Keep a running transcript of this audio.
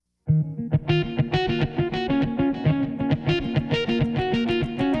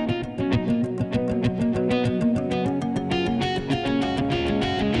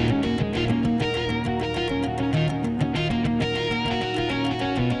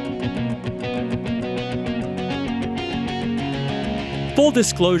Full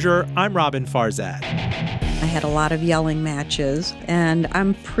disclosure, I'm Robin Farzad. I had a lot of yelling matches, and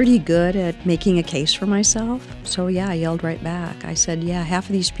I'm pretty good at making a case for myself. So yeah, I yelled right back. I said, yeah, half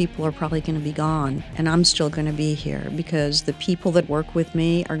of these people are probably going to be gone, and I'm still going to be here because the people that work with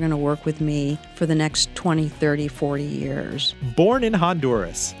me are going to work with me for the next 20, 30, 40 years. Born in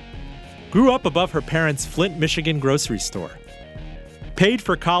Honduras. Grew up above her parents' Flint, Michigan grocery store. Paid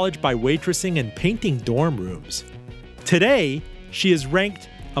for college by waitressing and painting dorm rooms. Today, she is ranked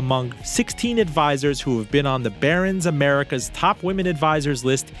among 16 advisors who have been on the Barron's America's Top Women Advisors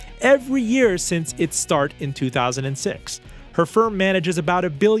list every year since its start in 2006. Her firm manages about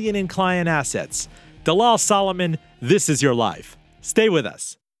 $1 billion in client assets. Dalal Salomon, this is your life. Stay with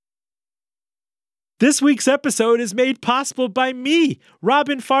us. This week's episode is made possible by me,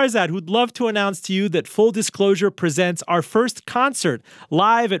 Robin Farzad, who'd love to announce to you that Full Disclosure presents our first concert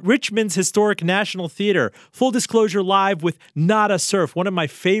live at Richmond's Historic National Theater. Full Disclosure live with Nada Surf, one of my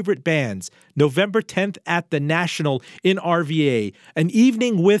favorite bands, November 10th at the National in RVA. An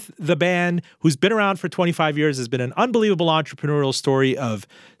evening with the band who's been around for 25 years, has been an unbelievable entrepreneurial story of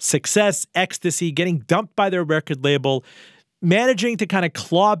success, ecstasy, getting dumped by their record label, managing to kind of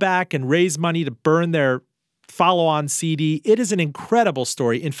claw back and raise money to burn their follow-on CD. It is an incredible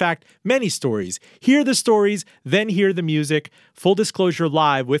story. In fact, many stories. Hear the stories, then hear the music. Full Disclosure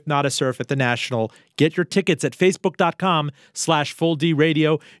live with Nada Surf at the National. Get your tickets at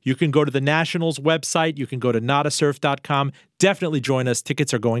facebook.com/FullDRadio. You can go to the National's website. You can go to nadasurf.com. Definitely join us.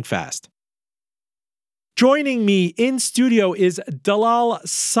 Tickets are going fast. Joining me in studio is Dalal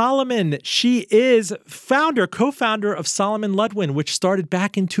Salomon. She is co-founder of Salomon Ludwin, which started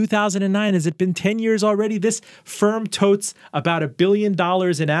back in 2009. Has it been 10 years already? This firm totes about $1 billion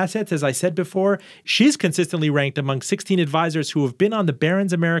in assets. As I said before, she's consistently ranked among 16 advisors who have been on the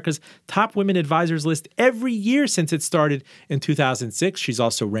Barron's America's Top Women Advisors list every year since it started in 2006. She's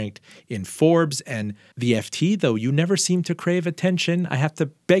also ranked in Forbes and the FT, though you never seem to crave attention. I have to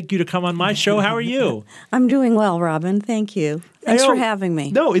beg you to come on my show. How are you? I'm doing well, Robin. Thank you. Thanks for having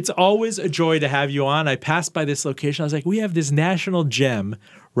me. No, it's always a joy to have you on. I passed by this location. I was like, we have this national gem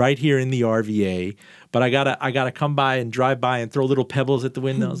right here in the RVA, but I gotta come by and drive by and throw little pebbles at the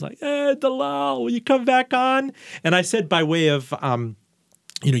window. I was like, hey, Dalal, will you come back on? And I said by way of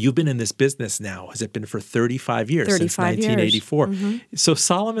you've been in this business now. Has it been for 35 years? 35 since 1984. Years. Mm-hmm. So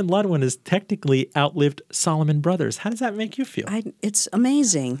Salomon Ludwin has technically outlived Salomon Brothers. How does that make you feel? It's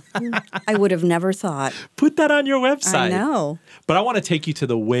amazing. I would have never thought. Put that on your website. I know. But I want to take you to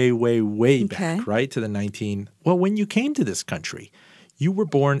the way, way, way back, right? To the when you came to this country, you were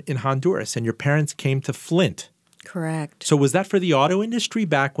born in Honduras and your parents came to Flint. Correct. So was that for the auto industry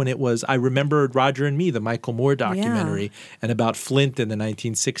back when it was, I remembered Roger and Me, the Michael Moore documentary, and about Flint in the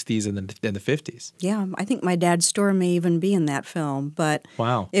 1960s and the 50s. Yeah, I think my dad's store may even be in that film, but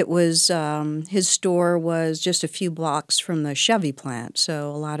wow. It was, his store was just a few blocks from the Chevy plant,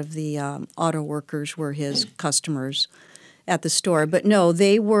 so a lot of the auto workers were his customers at the store. But no,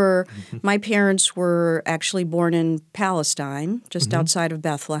 my parents were actually born in Palestine, just outside of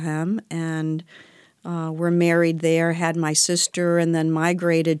Bethlehem, and were married there, had my sister, and then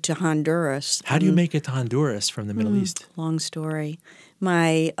migrated to Honduras. How do you make it to Honduras from the Middle East? Long story.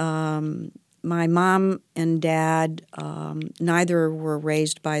 My mom and dad, neither were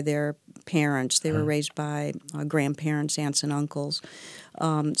raised by their parents. They were raised by grandparents, aunts, and uncles.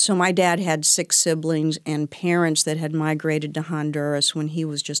 So my dad had 6 siblings and parents that had migrated to Honduras when he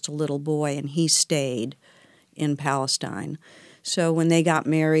was just a little boy, and he stayed in Palestine. So when they got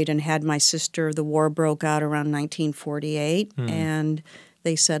married and had my sister, the war broke out around 1948, and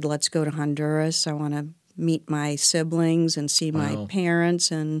they said, let's go to Honduras. I want to meet my siblings and see my parents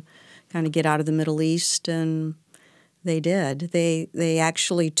and kind of get out of the Middle East, and they did. They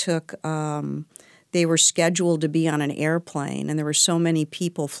actually took they were scheduled to be on an airplane, and there were so many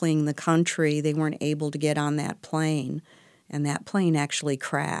people fleeing the country, they weren't able to get on that plane, and that plane actually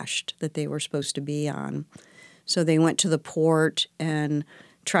crashed that they were supposed to be on. So they went to the port and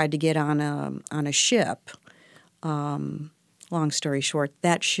tried to get on a ship. Long story short,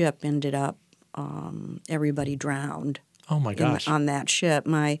 that ship ended up, everybody drowned. Oh my gosh! On that ship,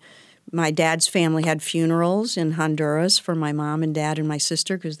 my dad's family had funerals in Honduras for my mom and dad and my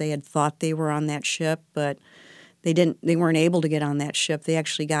sister because they had thought they were on that ship, but they didn't. They weren't able to get on that ship. They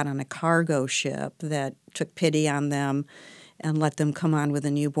actually got on a cargo ship that took pity on them and let them come on with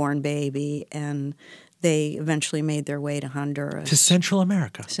a newborn baby, and they eventually made their way to Honduras. To Central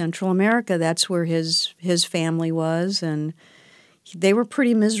America. Central America. That's where his family was, and they were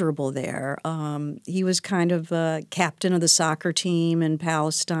pretty miserable there. He was kind of captain of the soccer team in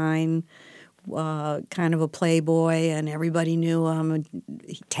Palestine, kind of a playboy, and everybody knew him.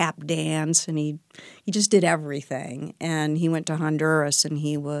 He tap dance, and he just did everything. And he went to Honduras, and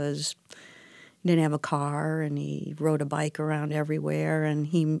he didn't have a car, and he rode a bike around everywhere.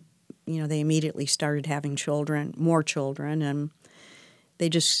 And they immediately started having more children, and they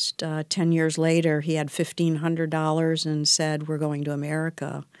just 10 years later, he had $1,500 and said, "We're going to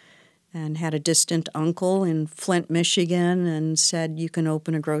America." And had a distant uncle in Flint, Michigan, and said, "You can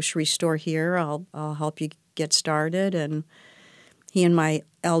open a grocery store here. I'll help you get started." And he and my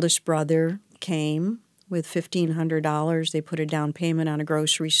eldest brother came with $1,500. They put a down payment on a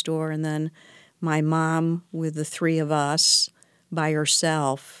grocery store, and then my mom, with the three of us, by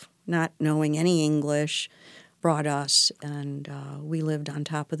herself, not knowing any English, brought us, and we lived on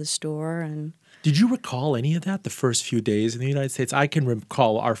top of the store. And did you recall any of that, the first few days in the United States? I can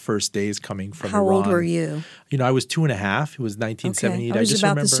recall our first days coming from How Iran. old were you? I was 2.5. It was 1978. Okay. I was just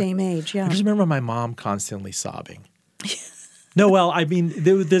about the same age, yeah. I just remember my mom constantly sobbing. No, well, I mean,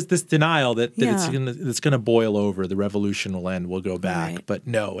 there's this denial that it's going to boil over. The revolution will end. We'll go back. Right. But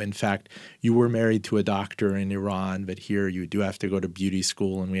no, in fact, you were married to a doctor in Iran, but here you do have to go to beauty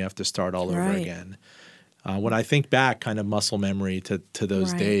school, and we have to start all over again. When I think back, kind of muscle memory to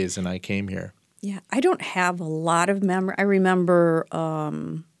those days, and I came here. Yeah, I don't have a lot of memory. I remember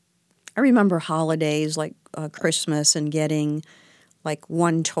holidays like Christmas and getting like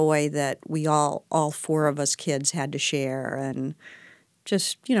one toy that we all four of us kids had to share, and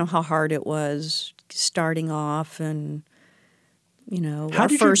just how hard it was starting off, and our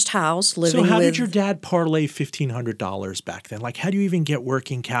first house living with. So how did your dad parlay $1,500 back then? Like, how do you even get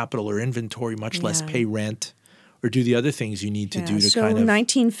working capital or inventory, much less pay rent or do the other things you need to do to kind of. So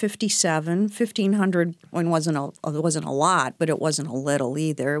 1957, $1,500 wasn't a lot, but it wasn't a little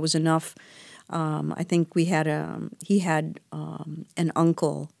either. It was enough. I think he had an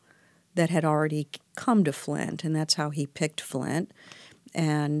uncle that had already come to Flint, and that's how he picked Flint,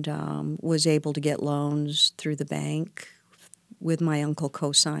 and was able to get loans through the bank with my uncle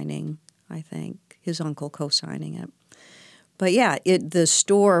co-signing, I think, his uncle co-signing it. But yeah, the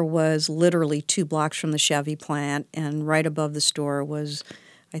store was literally 2 blocks from the Chevy plant, and right above the store was,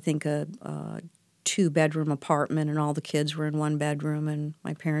 I think, a 2-bedroom apartment, and all the kids were in one bedroom, and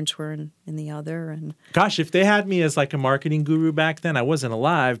my parents were in the other. And gosh, if they had me as like a marketing guru back then, I wasn't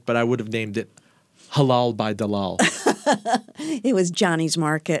alive, but I would have named it Halal by Dalal. It was Johnny's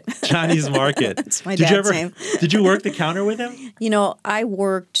Market. Johnny's Market. That's my dad's name. Did you work the counter with him? I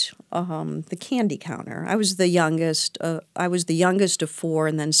worked the candy counter. I was the youngest. I was the youngest of 4,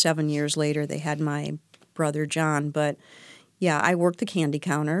 and then 7 years later they had my brother John. But yeah, I worked the candy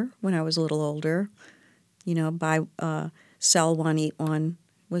counter when I was a little older. Buy, sell one, eat one.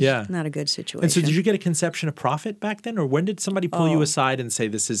 Was not a good situation. And so did you get a conception of profit back then? Or when did somebody pull you aside and say,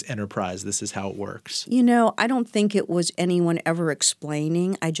 this is enterprise, this is how it works? I don't think it was anyone ever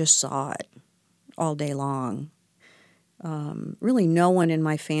explaining. I just saw it all day long. Really no one in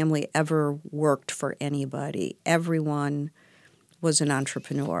my family ever worked for anybody. Everyone was an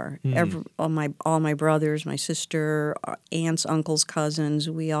entrepreneur. All my brothers, my sister, aunts, uncles, cousins,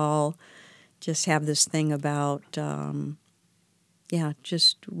 we all just have this thing about...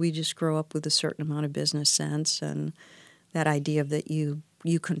 we just grow up with a certain amount of business sense, and that idea of that you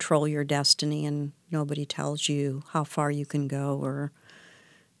control your destiny and nobody tells you how far you can go,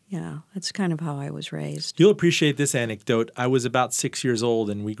 that's kind of how I was raised. You'll appreciate this anecdote. I was about 6 years old,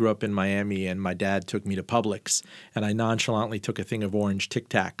 and we grew up in Miami, and my dad took me to Publix, and I nonchalantly took a thing of orange Tic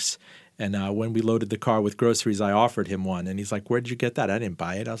Tacs. And when we loaded the car with groceries, I offered him one, and he's like, "Where did you get that?" I didn't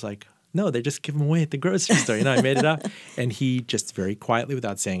buy it. I was like, "No, they just give them away at the grocery store." I made it up. And he just very quietly,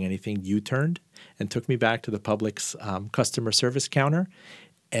 without saying anything, U-turned and took me back to the Publix customer service counter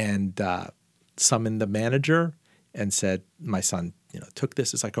and summoned the manager and said, "My son, took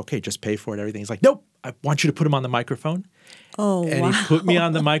this." It's like, "Okay, just pay for it, everything." He's like, "Nope, I want you to put him on the microphone." Oh, and wow. He put me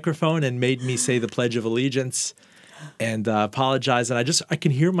on the microphone and made me say the Pledge of Allegiance and apologize. And I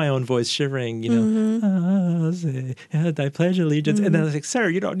can hear my own voice shivering, I pledge allegiance. And then I was like, "Sir,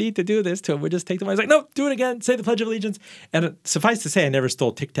 you don't need to do this to him. We'll just take the money." I was like, "No, do it again. Say the Pledge of Allegiance." And suffice to say, I never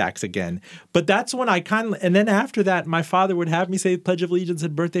stole Tic Tacs again. But that's when and then after that, my father would have me say the Pledge of Allegiance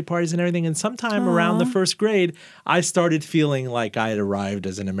at birthday parties and everything. And sometime around the first grade, I started feeling like I had arrived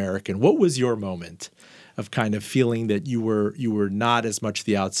as an American. What was your moment of kind of feeling that you were not as much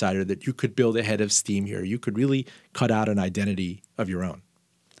the outsider, that you could build a head of steam here? You could really cut out an identity of your own.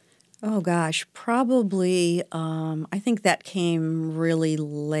 Oh, gosh, probably I think that came really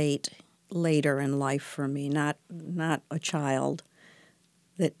later in life for me, not a child,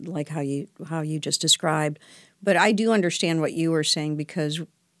 that like how you just described. But I do understand what you were saying, because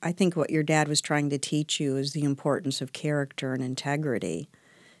I think what your dad was trying to teach you is the importance of character and integrity.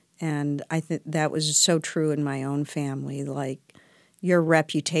 And I think that was so true in my own family. Like, your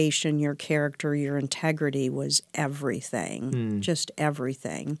reputation, your character, your integrity was everything, just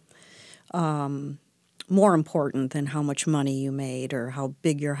everything. More important than how much money you made or how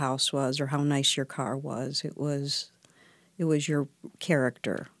big your house was or how nice your car was. It was your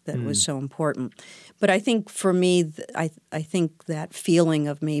character that was so important. But I think for me, I think that feeling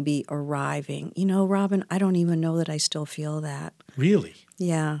of maybe arriving, Robin, I don't even know that I still feel that. Really?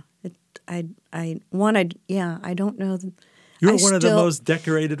 Yeah. I don't know. You're one of the most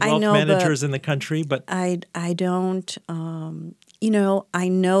decorated wealth managers in the country, but I don't, I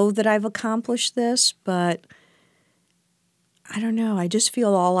know that I've accomplished this, but I don't know. I just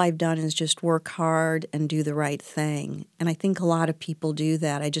feel all I've done is just work hard and do the right thing. And I think a lot of people do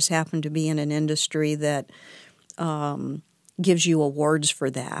that. I just happen to be in an industry that gives you awards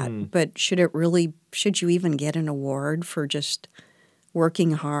for that. But should you even get an award for just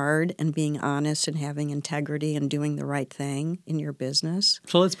working hard and being honest and having integrity and doing the right thing in your business?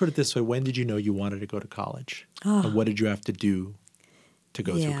 So let's put it this way. When did you know you wanted to go to college? And what did you have to do to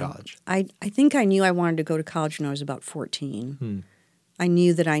go through college? I think I knew I wanted to go to college when I was about 14. I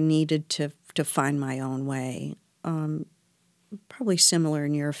knew that I needed to find my own way. Probably similar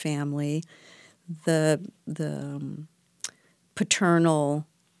in your family. The paternal,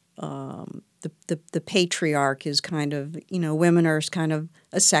 the patriarch is kind of, women are kind of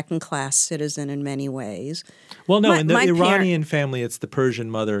a second-class citizen in many ways. Well, no, in the Iranian family, it's the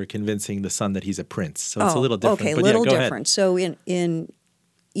Persian mother convincing the son that he's a prince. So it's a little different. Okay, but little go different. Ahead. So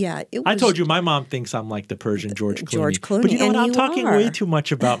I told you my mom thinks I'm like the Persian George Clooney. George Clooney, but you know what? and I'm talking way too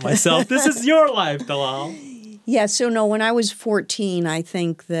much about myself. This is your life, Dalal. Yeah, so no, when I was 14, I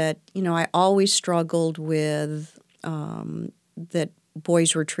think that, I always struggled with that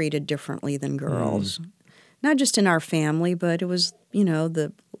boys were treated differently than girls. Not just in our family, but it was,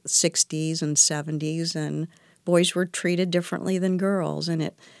 the 60s and 70s, and boys were treated differently than girls. And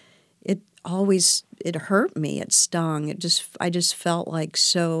it hurt me. It stung. I just felt like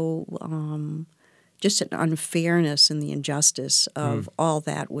so, just an unfairness and the injustice of all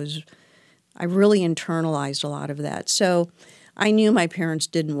that was, I really internalized a lot of that. So I knew my parents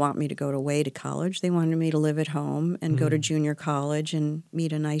didn't want me to go away to college. They wanted me to live at home and go to junior college and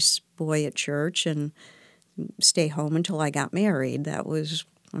meet a nice boy at church and stay home until I got married. That was,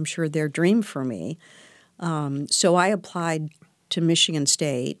 I'm sure, their dream for me. So I applied to Michigan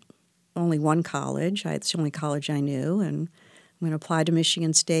State, only one college. It's the only college I knew, and I'm going to apply to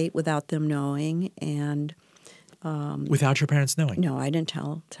Michigan State without them knowing. And without your parents knowing? No, I didn't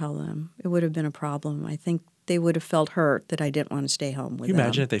tell them. It would have been a problem. I think they would have felt hurt that I didn't want to stay home with them. Can you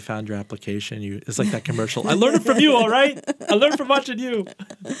imagine if they found your application? It's like that commercial. I learned it from you, all right? I learned from watching you.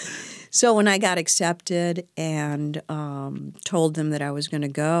 So when I got accepted and told them that I was going to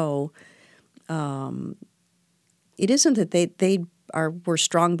go, it isn't that they were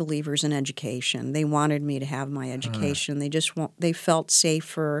strong believers in education. They wanted me to have my education. They felt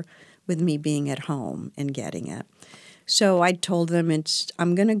safer with me being at home and getting it. So I told them,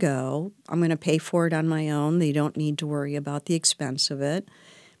 I'm going to go. I'm going to pay for it on my own. They don't need to worry about the expense of it.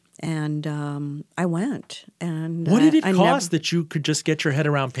 And I went. And what did it cost that you could just get your head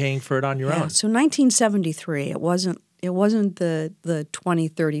around paying for it on your own? So 1973, it wasn't the 20,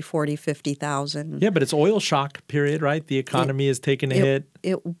 30, 40, 50,000. Yeah, but it's oil shock period, right? The economy has taken a hit.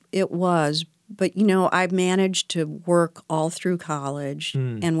 It was. But, I've managed to work all through college.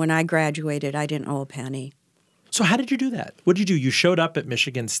 And when I graduated, I didn't owe a penny. So how did you do that? What did you do? You showed up at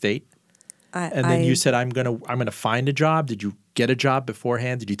Michigan State, and then you said, I'm gonna find a job. Did you get a job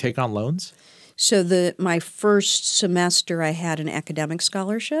beforehand? Did you take on loans? So my first semester, I had an academic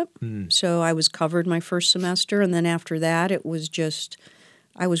scholarship. So I was covered my first semester, and then after that, it was just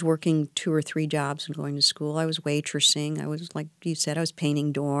I was working 2 or 3 jobs and going to school. I was waitressing. I was, like you said, I was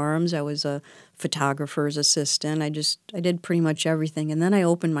painting dorms. I was a photographer's assistant. I did pretty much everything, and then I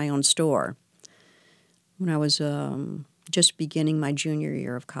opened my own store when I was just beginning my junior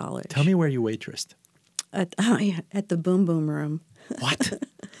year of college. Tell me where you waitressed. At the Boom Boom Room. What?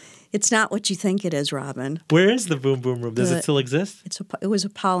 It's not what you think it is, Robin. Where is the Boom Boom Room? Does it still exist? It was a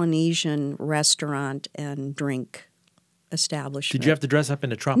Polynesian restaurant and drink establishment. Did you have to dress up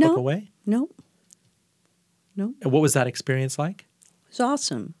in a tropical way? No. And what was that experience like? It was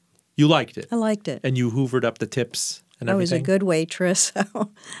awesome. You liked it? I liked it. And you hoovered up the tips and everything? I was a good waitress.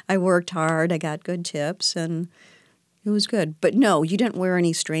 I worked hard. I got good tips, and it was good. But no, you didn't wear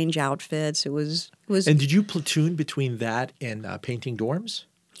any strange outfits. It was. And did you platoon between that and painting dorms?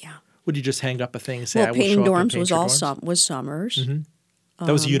 Yeah. Would you just hang up a thing and say, "I will show up painting and dorms paint was your all dorms"? was summers.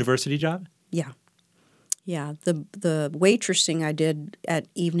 That was a university job? Yeah. Yeah. The waitressing I did at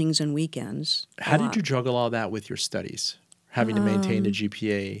evenings and weekends. How did you juggle all that with your studies, having to maintain a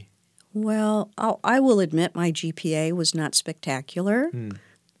GPA? Well, I will admit my GPA was not spectacular,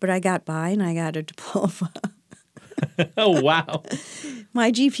 but I got by and I got a diploma. Oh, wow.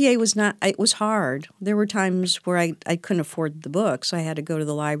 My GPA was not, it was hard. There were times where I couldn't afford the books. I had to go to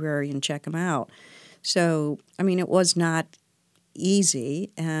the library and check them out. So, I mean, it was not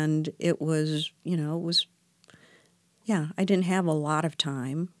easy, and it was, I didn't have a lot of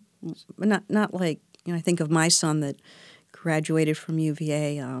time. Not like, I think of my son that graduated from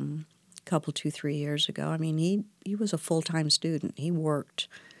UVA a couple, 2-3 years ago. I mean, he was a full-time student. He worked.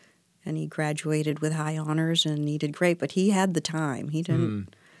 And he graduated with high honors, and he did great. But he had the time. He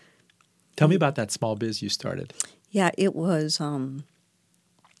didn't. Tell me about that small biz you started. Yeah, it was. There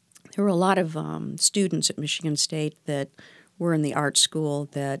were a lot of students at Michigan State that were in the art school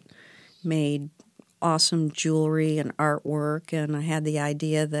that made awesome jewelry and artwork, and I had the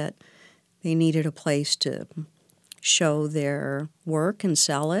idea that they needed a place to show their work and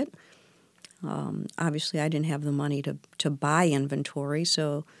sell it. Obviously, I didn't have the money to buy inventory,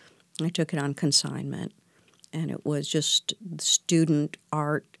 so I took it on consignment, and it was just student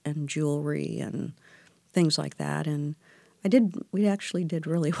art and jewelry and things like that. And we actually did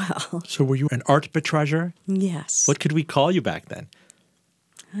really well. So were you an arbitrager? Yes. What could we call you back then?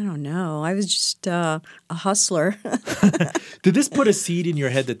 I don't know. I was just a hustler. Did this put a seed in your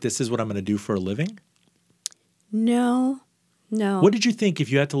head that this is what I'm going to do for a living? No. What did you think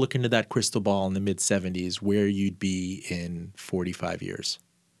if you had to look into that crystal ball in the mid-'70s where you'd be in 45 years?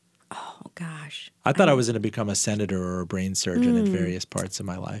 Oh, gosh. I thought I was going to become a senator or a brain surgeon at various parts of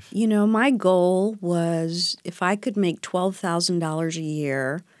my life. My goal was if I could make $12,000 a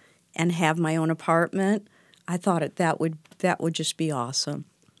year and have my own apartment, I thought that would just be awesome.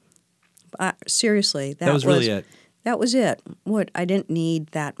 Seriously, that was really it. That was it. I didn't need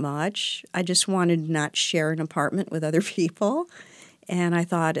that much. I just wanted to not share an apartment with other people. And I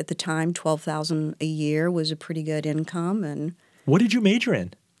thought at the time $12,000 a year was a pretty good income. And what did you major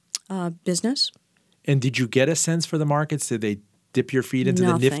in? Business. And did you get a sense for the markets? Did they dip your feet into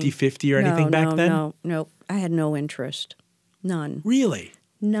Nothing. the Nifty 50 or anything back then? No. I had no interest. None. Really?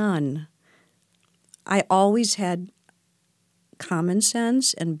 None. I always had common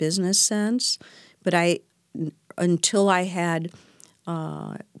sense and business sense, but until I had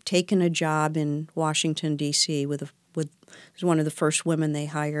taken a job in Washington, D.C. with one of the first women they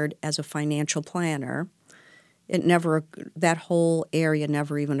hired as a financial planner. That whole area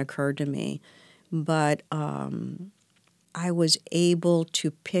never even occurred to me. But I was able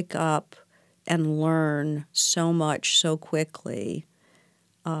to pick up and learn so much so quickly.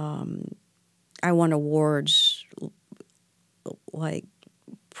 I won awards like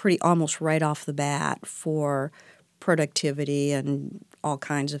almost right off the bat for productivity and all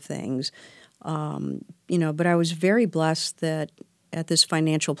kinds of things. But I was very blessed that at this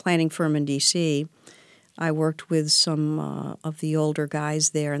financial planning firm in D.C., I worked with some of the older guys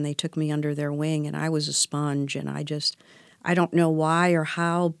there, and they took me under their wing, and I was a sponge, and I don't know why or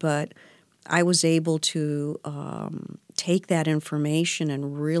how, but I was able to take that information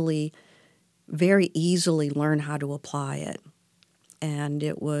and really very easily learn how to apply it. And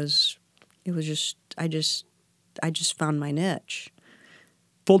it was just I just found my niche.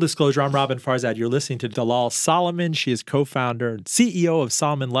 Full disclosure, I'm Robin Farzad. You're listening to Dalal Salomon. She is co-founder and CEO of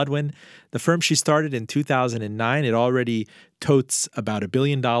Salomon Daughter, the firm she started in 2009. It already totes about $1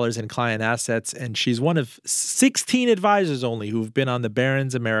 billion in client assets, and she's one of 16 advisors only who've been on the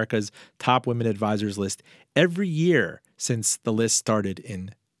Barron's America's Top Women Advisors list every year since the list started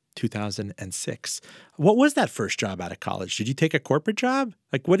in 2006. What was that first job out of college? Did you take a corporate job?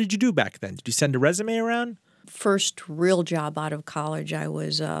 Like, what did you do back then? Did you send a resume around? First real job out of college, I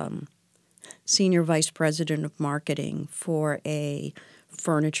was senior vice president of marketing for a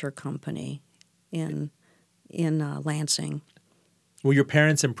furniture company in Lansing. Were your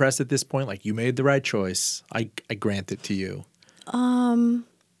parents impressed at this point? Like, you made the right choice. I grant it to you.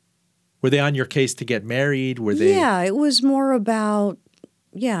 Were they on your case to get married? Were they? Yeah, it was more about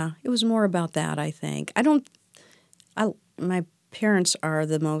that, I think. My parents are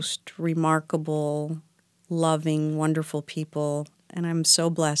the most remarkable, loving, wonderful people, and I'm so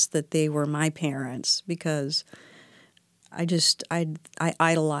blessed that they were my parents because I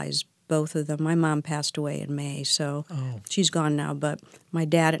idolized both of them. My mom passed away in May, so she's gone now, but my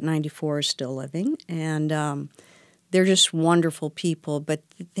dad at 94 is still living, and they're just wonderful people, but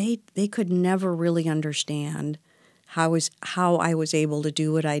they could never really understand how I was able to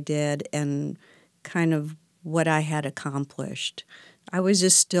do what I did and kind of what I had accomplished. I was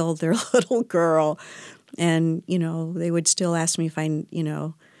just still their little girl. And, they would still ask me if I don't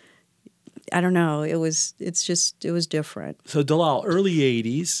know. It was different. So Dalal, early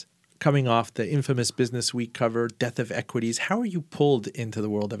 80s, coming off the infamous Business Week cover, Death of Equities. How are you pulled into the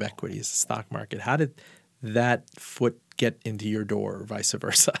world of equities, the stock market? How did that foot get into your door or vice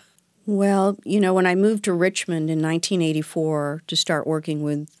versa? Well, when I moved to Richmond in 1984 to start working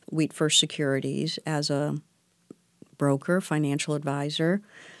with Wheat First Securities as a broker, financial advisor,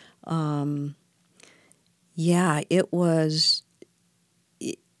 it was,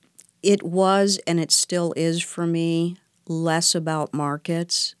 and it still is for me, less about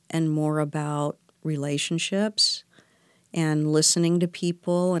markets and more about relationships and listening to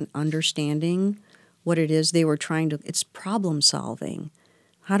people and understanding what it is they were trying to. It's problem solving.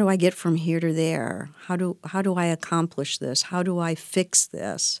 How do I get from here to there? How do I accomplish this? How do I fix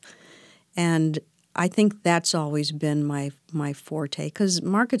this? And I think that's always been my forte, because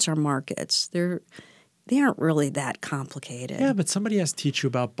markets are markets. They aren't really that complicated. Yeah, but somebody has to teach you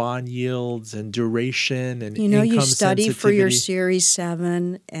about bond yields and duration and you income study sensitivity. For your Series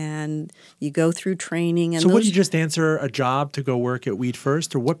 7 and you go through training. And so what, did you just answer a job to go work at Wheat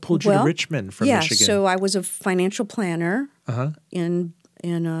First, or what pulled you to Richmond from Michigan? Yeah, so I was a financial planner in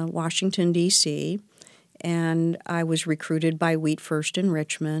Washington, D.C., and I was recruited by Wheat First in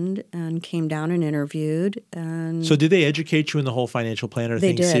Richmond and came down and interviewed. And so did they educate you in the whole financial planner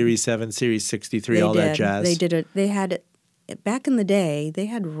thing? Did. Series 7, Series 63, all that jazz? They did it. They had, back in the day, they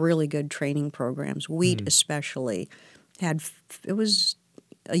had really good training programs. Wheat especially it was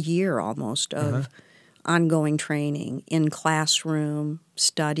a year almost of ongoing training in classroom,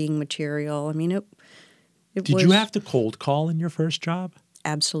 studying material. I mean, it Did you have to cold call in your first job?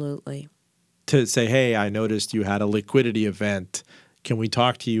 Absolutely. To say, hey, I noticed you had a liquidity event. Can we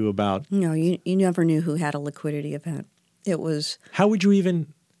talk to you about... No, you never knew who had a liquidity event. It was... How would you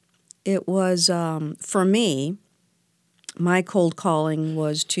even... It was, for me, my cold calling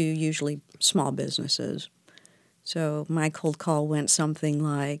was to usually small businesses. So my cold call went something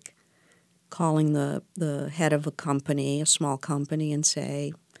like calling the head of a company, a small company, and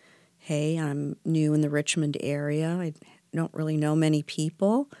say, hey, I'm new in the Richmond area. I don't really know many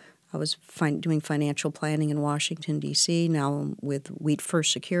people. I was doing financial planning in Washington, D.C., now I'm with Wheat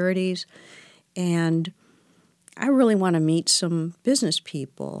First Securities, and I really want to meet some business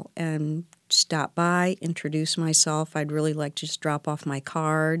people and stop by, introduce myself. I'd really like to just drop off my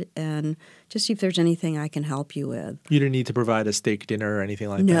card and just see if there's anything I can help you with. You didn't need to provide a steak dinner or anything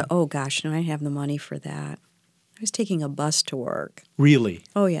like that? No, oh gosh, no, I didn't have the money for that. I was taking a bus to work. Really?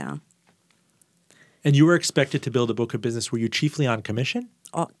 Oh, yeah. And you were expected to build a book of business. Were you chiefly on commission?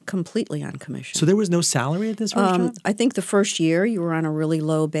 Completely on commission. So there was no salary at this first job? I think the first year you were on a really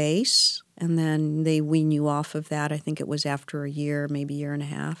low base, and then they wean you off of that. I think it was after a year, maybe a year and a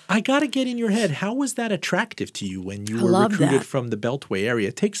half. I got to get in your head. How was that attractive to you when you were recruited from the Beltway area?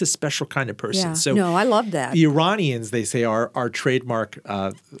 It takes a special kind of person. Yeah. So no, I love that. The Iranians, they say, our trademark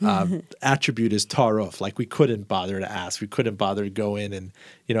attribute is taruf. Like we couldn't bother to ask. We couldn't bother to go in and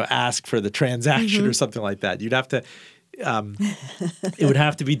ask for the transaction or something like that. You'd have to... it would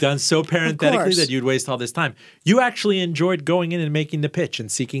have to be done so parenthetically that you'd waste all this time. You actually enjoyed going in and making the pitch and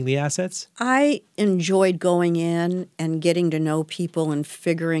seeking the assets? I enjoyed going in and getting to know people and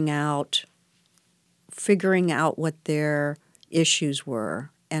figuring out what their issues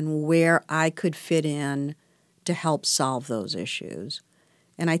were and where I could fit in to help solve those issues.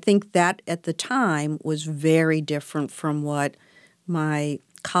 And I think that at the time was very different from what my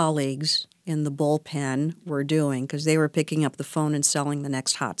colleagues in the bullpen were doing, because they were picking up the phone and selling the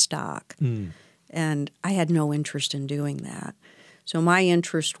next hot stock. And I had no interest in doing that. So my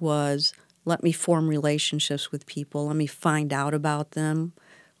interest was, let me form relationships with people. Let me find out about them.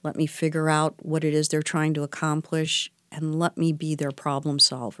 Let me figure out what it is they're trying to accomplish, and let me be their problem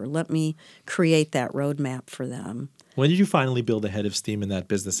solver. Let me create that roadmap for them. When did you finally build a head of steam in that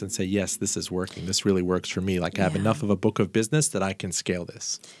business and say, yes, this is working. This really works for me. Like I have enough of a book of business that I can scale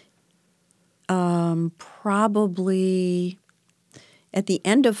this? Probably at the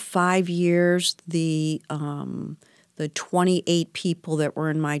end of 5 years, the 28 people that were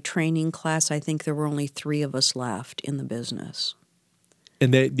in my training class, I think there were only 3 of us left in the business.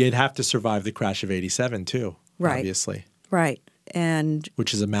 And they'd have to survive the crash of 87 too, obviously. Right. And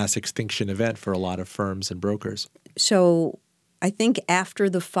which is a mass extinction event for a lot of firms and brokers. So I think after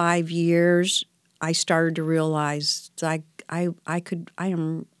the 5 years, I started to realize I could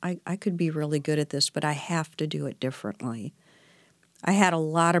be really good at this, but I have to do it differently. I had a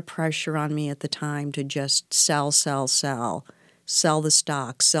lot of pressure on me at the time to just sell sell the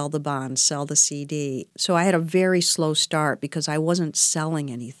stock, sell the bonds, sell the CD. So I had a very slow start because I wasn't selling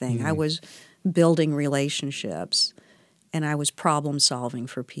anything. I was building relationships, and I was problem solving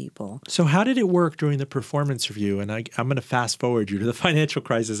for people. So how did it work during the performance review? And I'm going to fast forward you to the financial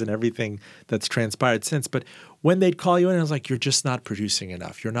crisis and everything that's transpired since. But when they'd call you in, I was like, you're just not producing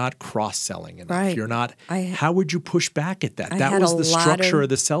enough. You're not cross-selling enough. Right. You're not. How would you push back at that? That had was a the lot structure of- of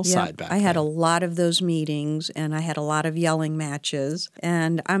the sell side back I had a then. lot of those meetings, and I had a lot of yelling matches.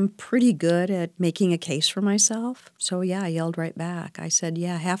 And I'm pretty good at making a case for myself. So, yeah, I yelled right back. I said,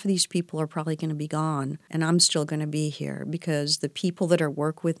 yeah, half of these people are probably going to be gone, and I'm still going to be here because the people that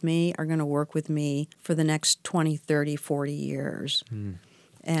work with me are going to work with me for the next 20, 30, 40 years.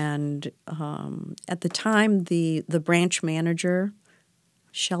 And at the time, the branch manager,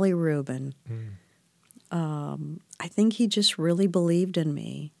 Shelley Rubin, I think he just really believed in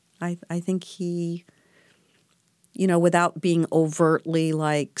me. I think he, without being overtly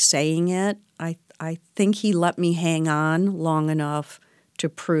like saying it, I think he let me hang on long enough to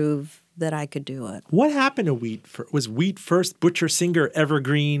prove that I could do it. What happened to wheat? Was wheat first Butcher, Singer,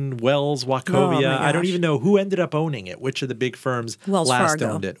 Evergreen, Wells, Wachovia? Oh, my I don't gosh. even know who ended up owning it. Which of the big firms Wells last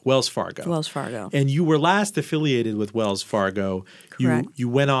Fargo. owned it? Wells Fargo. Wells Fargo. And you were last affiliated with Wells Fargo. Correct. You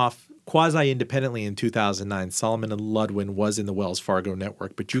went off quasi-independently in 2009. Salomon and Ludwin was in the Wells Fargo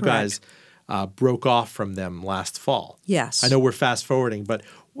network, but you Correct. guys broke off from them last fall. Yes. I know we're fast-forwarding, but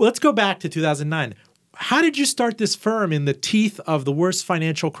let's go back to 2009. How did you start this firm in the teeth of the worst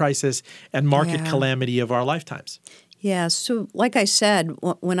financial crisis and market calamity of our lifetimes? Yeah, so like I said,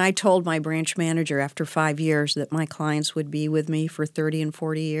 when I told my branch manager after 5 years that my clients would be with me for 30 and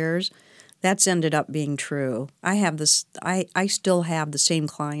 40 years, that's ended up being true. I still have the same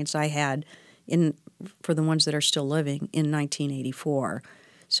clients I had for the ones that are still living in 1984.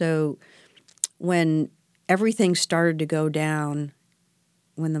 So when everything started to go down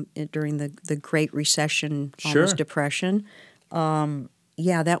during the Great Recession, almost Depression,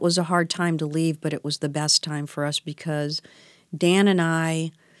 that was a hard time to leave, but it was the best time for us because Dan and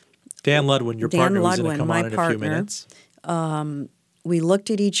I, Dan Ludwin, your Dan partner, who's going Ludwin, to come my on in a few partner, minutes. we looked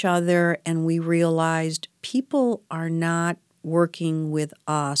at each other and we realized people are not working with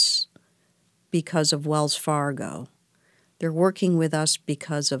us because of Wells Fargo. They're working with us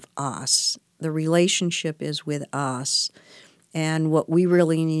because of us. The relationship is with us. And what we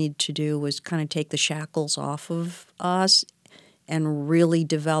really needed to do was kind of take the shackles off of us and really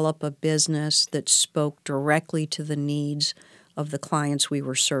develop a business that spoke directly to the needs of the clients we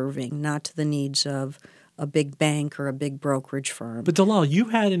were serving, not to the needs of a big bank or a big brokerage firm. But Dalal, you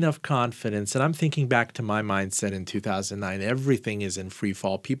had enough confidence, and I'm thinking back to my mindset in 2009. Everything is in free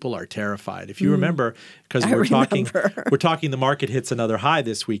fall. People are terrified. If you remember, because we're talking, the market hits another high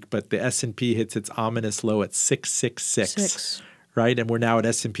this week, but the S&P hits its ominous low at 666, right? And we're now at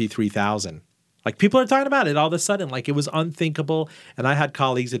S&P 3000. Like people are talking about it all of a sudden, like it was unthinkable. And I had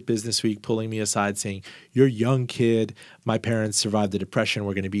colleagues at Business Week pulling me aside saying, "You're a young kid. My parents survived the Depression.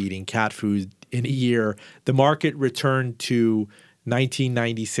 We're going to be eating cat food in a year." The market returned to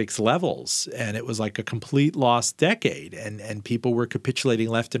 1996 levels, and it was like a complete lost decade. And people were capitulating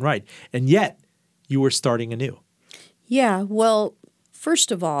left and right. And yet, you were starting anew. Yeah, well,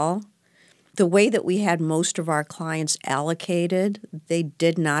 first of all, the way that we had most of our clients allocated, they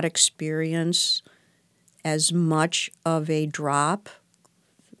did not experience as much of a drop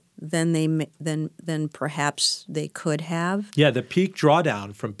than perhaps they could have. Yeah, the peak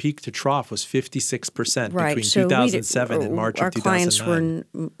drawdown from peak to trough was 56% Right. between So 2007 and March of 2009. Our clients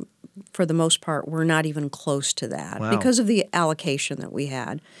were, for the most part, were not even close to that because of the allocation that we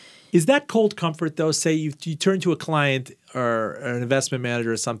had. Is that cold comfort, though? Say you turn to a client or an investment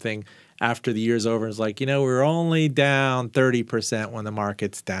manager or something after the year's over and it's like, we're only down 30% when the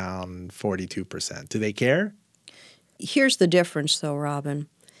market's down 42%. Do they care? Here's the difference, though, Robin.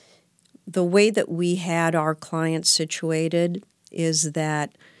 The way that we had our clients situated is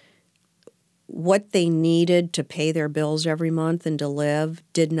that what they needed to pay their bills every month and to live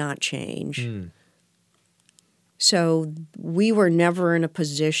did not change. So we were never in a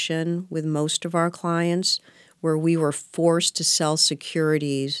position with most of our clients where we were forced to sell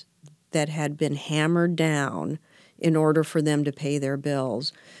securities that had been hammered down in order for them to pay their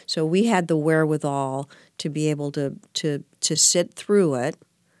bills. So we had the wherewithal to be able to sit through it.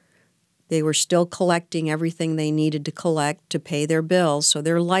 They were still collecting everything they needed to collect to pay their bills, so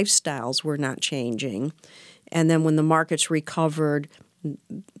their lifestyles were not changing. And then when the markets recovered,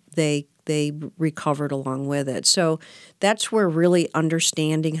 they recovered along with it. So that's where really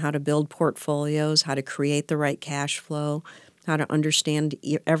understanding how to build portfolios, how to create the right cash flow, how to understand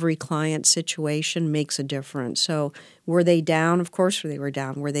every client situation makes a difference. So were they down? Of course they were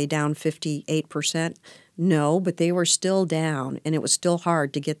down. Were they down 58%? No, but they were still down, and it was still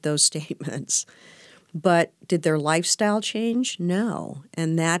hard to get those statements. But did their lifestyle change? No.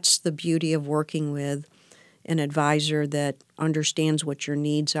 And that's the beauty of working with an advisor that understands what your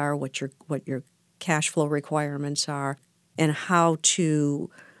needs are, what your cash flow requirements are, and how to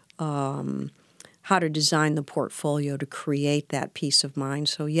design the portfolio to create that peace of mind.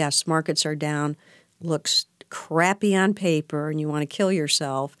 So yes, markets are down, looks crappy on paper, and you want to kill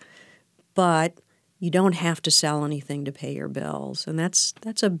yourself, but you don't have to sell anything to pay your bills, and that's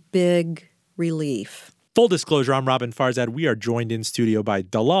a big relief. Full disclosure, I'm Robin Farzad. We are joined in studio by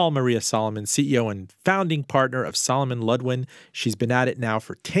Dalal Maria Salomon, CEO and founding partner of Salomon Ludwin. She's been at it now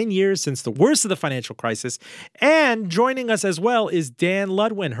for 10 years, since the worst of the financial crisis. And joining us as well is Dan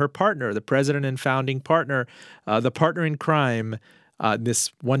Ludwin, her partner, the president and founding partner, the partner in crime,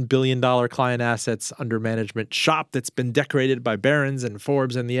 this $1 billion client assets under management shop that's been decorated by Barron's and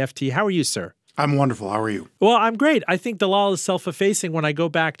Forbes and the FT. How are you, sir? I'm wonderful. How are you? Well, I'm great. I think Dalal is self-effacing when I go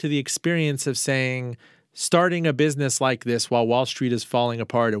back to the experience of saying, starting a business like this while Wall Street is falling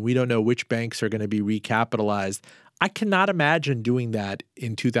apart and we don't know which banks are going to be recapitalized. I cannot imagine doing that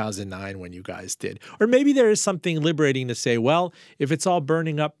in 2009 when you guys did. Or maybe there is something liberating to say, well, if it's all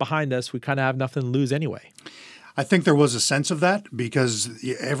burning up behind us, we kind of have nothing to lose anyway. I think there was a sense of that because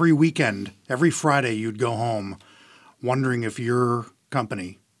every weekend, every Friday, you'd go home wondering if your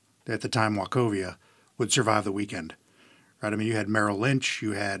company, at the time Wachovia, would survive the weekend. Right? I mean, you had Merrill Lynch,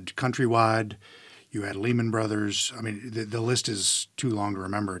 you had Countrywide, you had Lehman Brothers. I mean, the list is too long to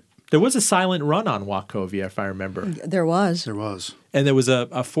remember. There was a silent run on Wachovia, if I remember. There was. There was. And there was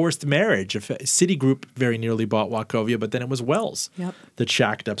a forced marriage. Citigroup very nearly bought Wachovia, but then it was Wells that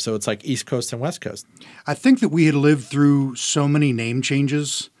shacked up. So it's like East Coast and West Coast. I think that we had lived through so many name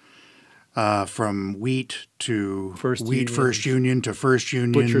changes, from Wheat to First Union to First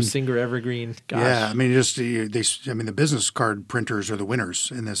Union. Butcher, Singer, Evergreen. Gosh. Yeah, I mean, the business card printers are the winners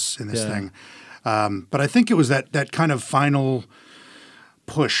in this thing. But I think it was that kind of final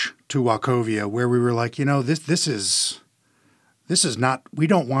push to Wachovia where we were like, this is not, we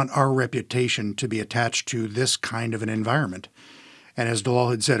don't want our reputation to be attached to this kind of an environment. And as Dalal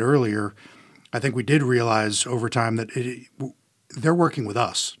had said earlier, I think we did realize over time that they're working with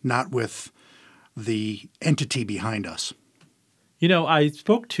us, not with the entity behind us. I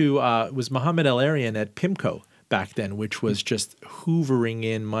spoke to, it was Mohammed El-Arian at PIMCO back then, which was just hoovering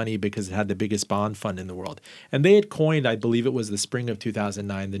in money because it had the biggest bond fund in the world. And they had coined, I believe it was the spring of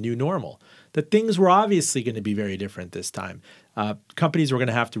 2009, the new normal, that things were obviously going to be very different this time. Companies were going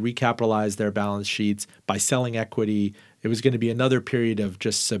to have to recapitalize their balance sheets by selling equity. It was going to be another period of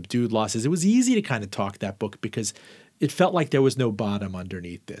just subdued losses. It was easy to kind of talk that book because it felt like there was no bottom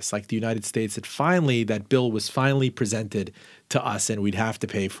underneath this. Like the United States that bill was finally presented to us and we'd have to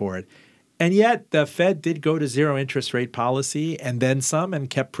pay for it. And yet the Fed did go to zero interest rate policy and then some and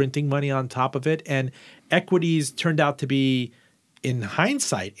kept printing money on top of it. And equities turned out to be, in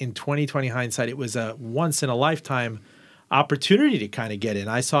hindsight, in 2020 hindsight, it was a once-in-a-lifetime opportunity to kind of get in.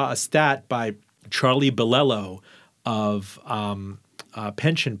 I saw a stat by Charlie Bilello of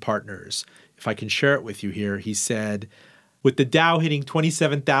Pension Partners. If I can share it with you here, he said, with the Dow hitting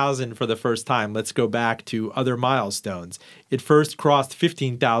 27,000 for the first time, let's go back to other milestones. It first crossed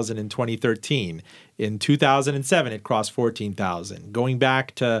 15,000 in 2013. In 2007, it crossed 14,000. Going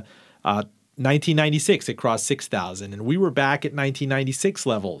back to 1996, it crossed 6,000. And we were back at 1996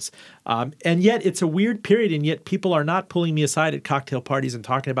 levels. And yet it's a weird period, and yet people are not pulling me aside at cocktail parties and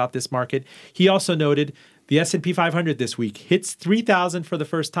talking about this market. He also noted the S&P 500 this week hits 3,000 for the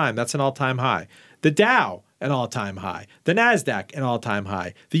first time. That's an all-time high. The Dow, an all-time high. The NASDAQ, an all-time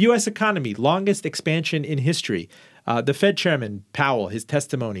high. The U.S. economy, longest expansion in history. The Fed chairman, Powell, his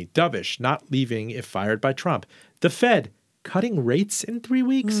testimony, dovish, not leaving if fired by Trump. The Fed, cutting rates in 3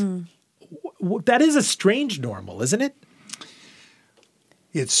 weeks? That is a strange normal, isn't it?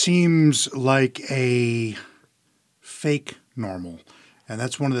 It seems like a fake normal. And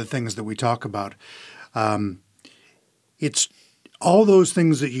that's one of the things that we talk about. It's all those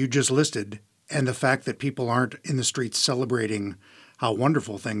things that you just listed and the fact that people aren't in the streets celebrating how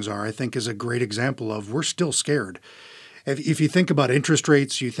wonderful things are, I think is a great example of we're still scared. If you think about interest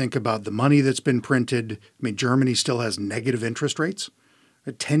rates, you think about the money that's been printed. I mean, Germany still has negative interest rates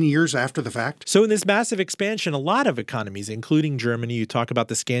 10 years after the fact. So in this massive expansion, a lot of economies, including Germany, you talk about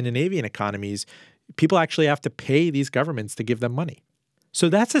the Scandinavian economies, people actually have to pay these governments to give them money. So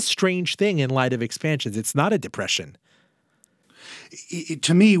that's a strange thing in light of expansions. It's not a depression.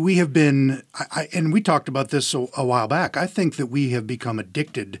 To me, we have been, and we talked about this a while back, I think that we have become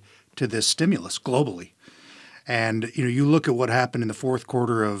addicted to this stimulus globally. And, you look at what happened in the fourth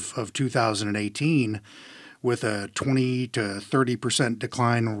quarter of 2018 with a 20 to 30%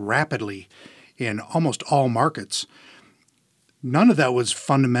 decline rapidly in almost all markets. None of that was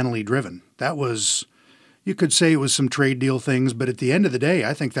fundamentally driven. That was, you could say it was some trade deal things, but at the end of the day,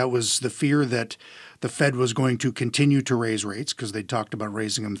 I think that was the fear that the Fed was going to continue to raise rates because they talked about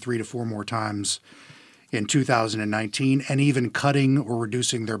raising them 3 to 4 more times in 2019 and even cutting or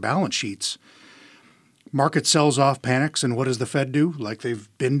reducing their balance sheets. Market sells off, panics, and what does the Fed do? Like they've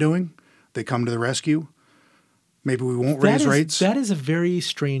been doing? They come to the rescue. Maybe we won't raise rates. That is a very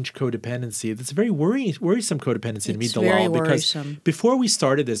strange codependency. That's a very worrisome codependency to me, It's Dalal. very Because worrisome. before we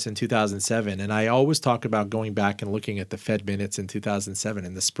started this in 2007, and I always talk about going back and looking at the Fed minutes in 2007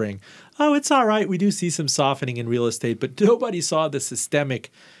 in the spring. Oh, it's all right. We do see some softening in real estate, but nobody saw the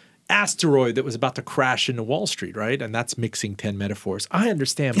systemic asteroid that was about to crash into Wall Street, right? And that's mixing 10 metaphors. I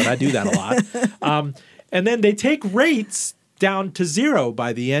understand, but I do that a lot. And then they take rates down to zero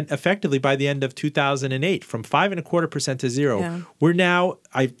effectively by the end of 2008, from 5.25% to zero. Yeah. We're now,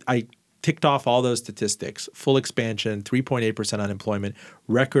 I ticked off all those statistics: full expansion, 3.8% unemployment,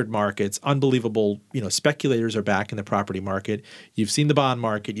 record markets, unbelievable. Speculators are back in the property market. You've seen the bond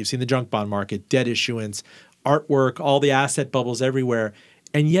market, you've seen the junk bond market, debt issuance, artwork, all the asset bubbles everywhere.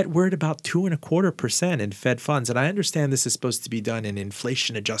 And yet we're at about 2.25% in Fed funds. And I understand this is supposed to be done in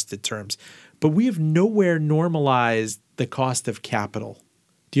inflation-adjusted terms, but we have nowhere normalized the cost of capital.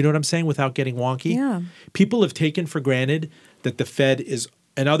 Do you know what I'm saying without getting wonky? Yeah. People have taken for granted that the Fed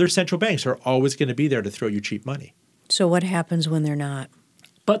and other central banks are always going to be there to throw you cheap money. So what happens when they're not?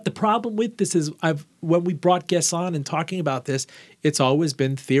 But the problem with this is when we brought guests on and talking about this, it's always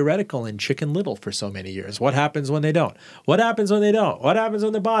been theoretical and Chicken Little for so many years. What happens when they don't? What happens when they don't? What happens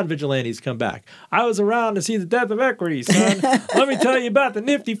when the bond vigilantes come back? I was around to see the death of equity, son. Let me tell you about the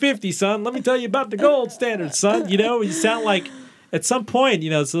Nifty 50, son. Let me tell you about the gold standard, son. You sound like at some point,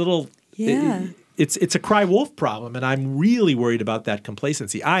 it's a little... Yeah. It's a cry wolf problem, and I'm really worried about that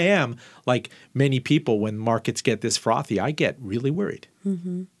complacency. I am, like many people, when markets get this frothy, I get really worried.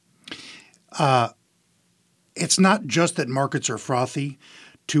 Mm-hmm. It's not just that markets are frothy.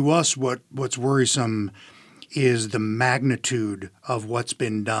 To us, what's worrisome is the magnitude of what's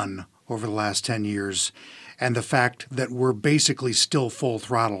been done over the last 10 years and the fact that we're basically still full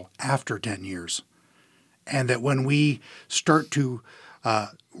throttle after 10 years. And that when we start to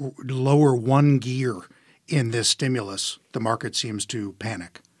lower one gear in this stimulus, the market seems to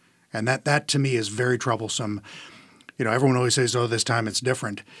panic. And that to me is very troublesome. Everyone always says, oh, this time it's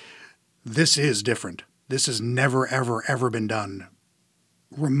different. This is different. This has never, ever, ever been done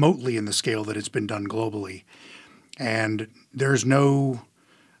remotely in the scale that it's been done globally. And there's no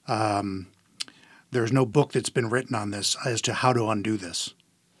book that's been written on this as to how to undo this.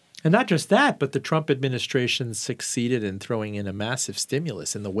 And not just that, but the Trump administration succeeded in throwing in a massive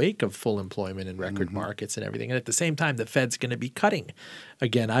stimulus in the wake of full employment and record markets and everything. And at the same time, the Fed's going to be cutting.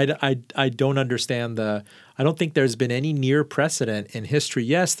 Again, I don't understand I don't think there's been any near precedent in history.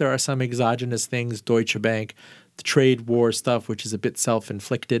 Yes, there are some exogenous things, Deutsche Bank, the trade war stuff, which is a bit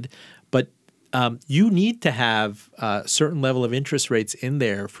self-inflicted. But you need to have a certain level of interest rates in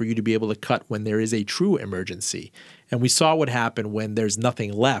there for you to be able to cut when there is a true emergency. And we saw what happened when there's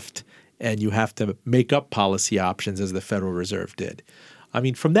nothing left and you have to make up policy options as the Federal Reserve did. I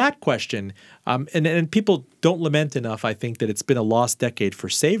mean, from that question, and people don't lament enough, I think, that it's been a lost decade for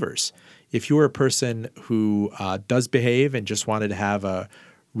savers. If you're a person who does behave and just wanted to have a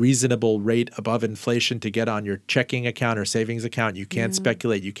reasonable rate above inflation to get on your checking account or savings account, you can't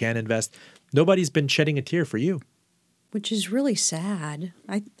speculate, you can't invest, nobody's been shedding a tear for you. Which is really sad.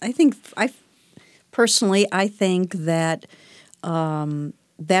 Personally, I think that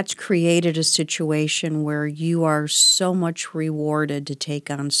that's created a situation where you are so much rewarded to take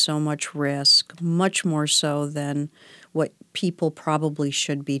on so much risk, much more so than what people probably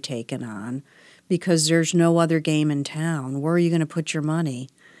should be taken on, because there's no other game in town. Where are you going to put your money?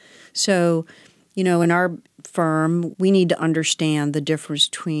 So, in our firm, we need to understand the difference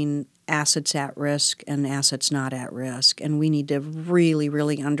between assets at risk and assets not at risk. And we need to really,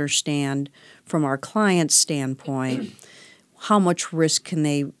 really understand from our client's standpoint how much risk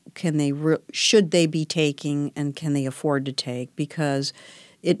should they be taking and can they afford to take, because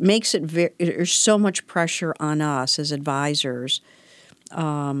it makes it there's so much pressure on us as advisors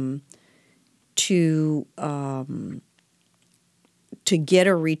to get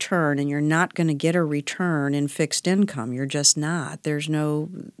a return, and you're not going to get a return in fixed income. You're just not. There's no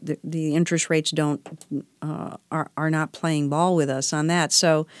the interest rates are not playing ball with us on that.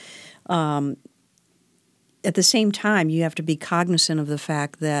 So at the same time, you have to be cognizant of the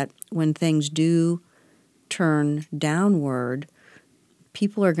fact that when things do turn downward,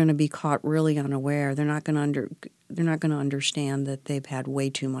 people are going to be caught really unaware. They're not going to understand that they've had way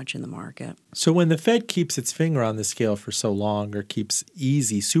too much in the market. So when the Fed keeps its finger on the scale for so long, or keeps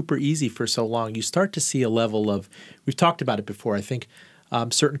super easy for so long, you start to see a level of, we've talked about it before, I think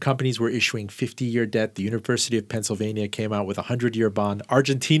certain companies were issuing 50-year debt. The University of Pennsylvania came out with a 100-year bond.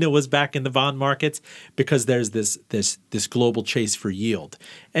 Argentina was back in the bond markets because there's this global chase for yield.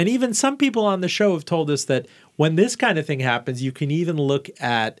 And even some people on the show have told us that when this kind of thing happens, you can even look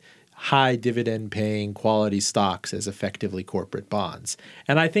at high dividend paying quality stocks as effectively corporate bonds.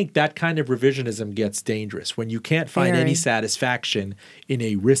 And I think that kind of revisionism gets dangerous. When you can't find any satisfaction in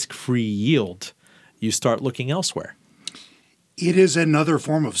a risk-free yield, you start looking elsewhere. It is another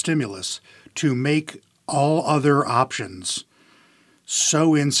form of stimulus to make all other options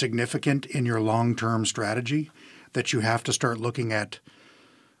so insignificant in your long-term strategy that you have to start looking at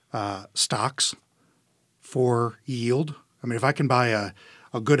stocks for yield. I mean, if I can buy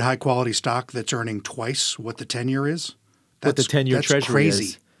a good high-quality stock that's earning twice what the 10-year is, what the 10-year Treasury crazy.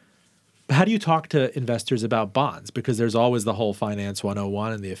 Is. How do you talk to investors about bonds? Because there's always the whole Finance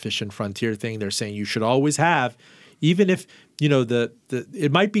 101 and the efficient frontier thing. They're saying you should always have, even if,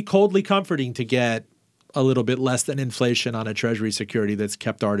 it might be coldly comforting to get a little bit less than inflation on a Treasury security that's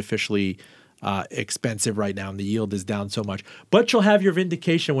kept artificially expensive right now and the yield is down so much. But you'll have your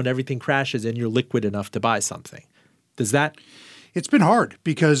vindication when everything crashes and you're liquid enough to buy something. Does that... It's been hard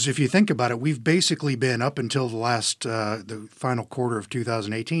because if you think about it, we've basically been up until the final quarter of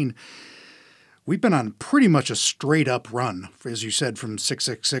 2018, we've been on pretty much a straight up run, as you said, from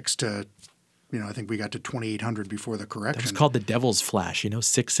 666 to, I think we got to 2,800 before the correction. That was called the devil's flash,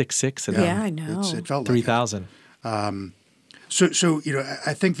 666. And I know. It felt 3,000. So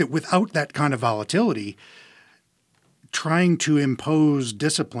I think that without that kind of volatility, trying to impose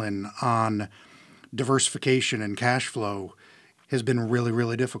discipline on diversification and cash flow has been really,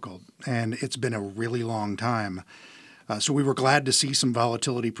 really difficult. And it's been a really long time. So we were glad to see some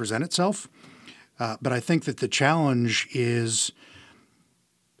volatility present itself. But I think that the challenge is,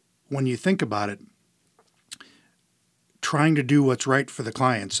 when you think about it, trying to do what's right for the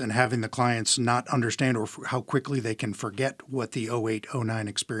clients and having the clients not understand or how quickly they can forget what the 08-09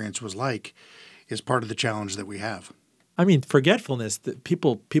 experience was like is part of the challenge that we have. I mean, forgetfulness, that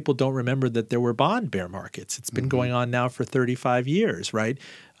people don't remember that there were bond bear markets. It's been going on now for 35 years, right?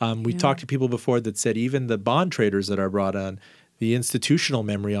 We talked to people before that said even the bond traders that are brought on, the institutional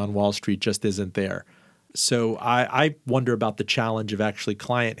memory on Wall Street just isn't there. So I wonder about the challenge of actually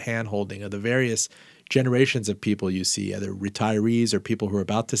client handholding of the various generations of people you see, either retirees or people who are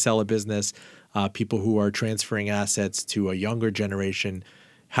about to sell a business, people who are transferring assets to a younger generation.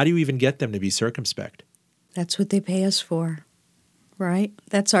 How do you even get them to be circumspect? That's what they pay us for, right?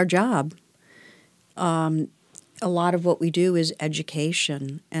 That's our job. A lot of what we do is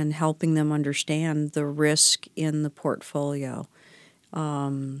education and helping them understand the risk in the portfolio.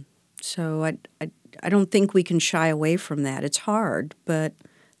 So I don't think we can shy away from that. It's hard, but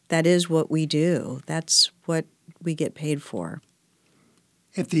that is what we do. That's what we get paid for.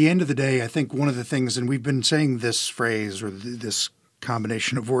 At the end of the day, I think one of the things, and we've been saying this phrase or this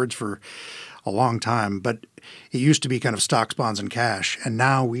combination of words for a long time, but it used to be kind of stocks, bonds, and cash, and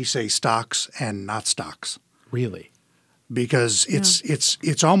now we say stocks and not stocks. Really? Because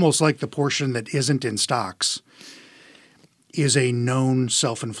it's almost like the portion that isn't in stocks is a known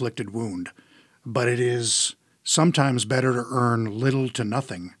self-inflicted wound, but it is sometimes better to earn little to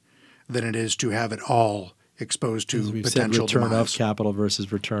nothing than it is to have it all exposed to potential return demise. of capital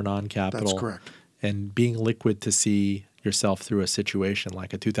versus return on capital. That's correct. And being liquid to see yourself through a situation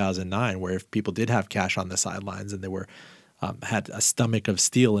like a 2009 where if people did have cash on the sidelines and they were had a stomach of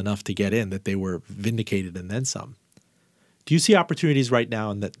steel enough to get in, that they were vindicated and then some. Do you see opportunities right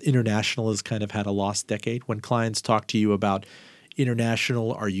now and that international has kind of had a lost decade? When clients talk to you about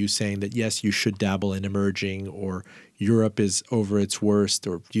international, are you saying that, yes, you should dabble in emerging, or Europe is over its worst?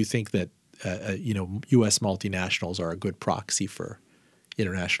 Or do you think that U.S. multinationals are a good proxy for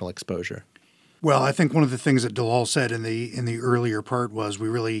international exposure? Well, I think one of the things that Dalal said in the earlier part was we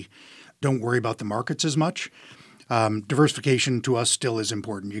really don't worry about the markets as much. Diversification to us still is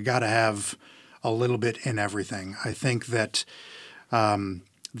important. You got to have a little bit in everything. I think that the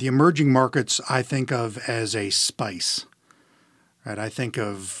emerging markets I think of as a spice. right? I think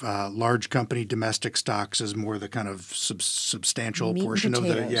of large company domestic stocks as more the kind of substantial Meat and portion of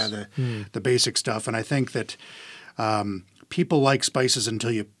potatoes. the basic stuff. And I think that people like spices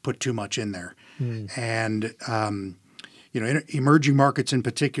until you put too much in there. And in emerging markets in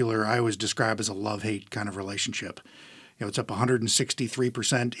particular, I always describe as a love-hate kind of relationship. It's up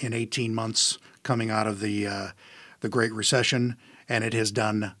 163% in 18 months coming out of the Great Recession, and it has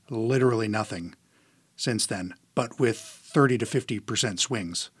done literally nothing since then, but with 30 to 50%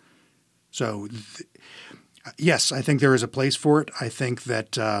 swings. So, yes, I think there is a place for it. I think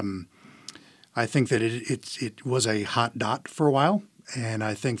that it was a hot dot for a while, and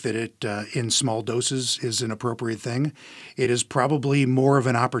I think that it in small doses is an appropriate thing. It is probably more of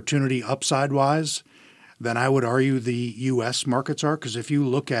an opportunity upside-wise than I would argue the U.S. markets are, because if you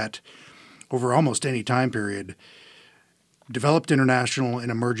look at over almost any time period, developed international and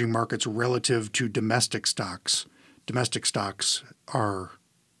emerging markets relative to domestic stocks are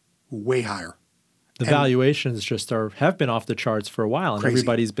way higher. The valuations just have been off the charts for a while, and crazy.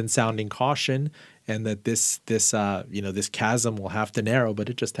 Everybody's been sounding caution, and that this chasm will have to narrow, but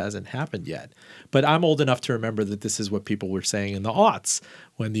it just hasn't happened yet. But I'm old enough to remember that this is what people were saying in the aughts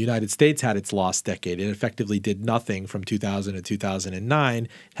when the United States had its lost decade. It effectively did nothing from 2000 to 2009. It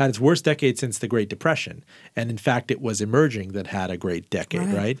had its worst decade since the Great Depression, and in fact, it was emerging that had a great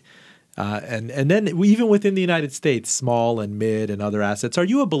decade, right? And then even within the United States, small and mid and other assets. Are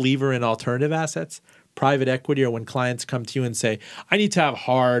you a believer in alternative assets, private equity, or when clients come to you and say, I need to have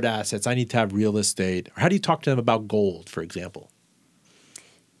hard assets, I need to have real estate? Or how do you talk to them about gold, for example?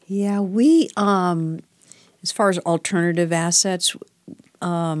 Yeah, we, as far as alternative assets,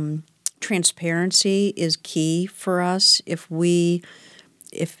 transparency is key for us.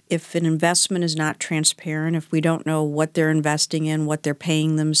 If an investment is not transparent, if we don't know what they're investing in, what they're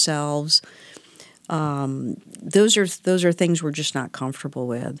paying themselves, those are things we're just not comfortable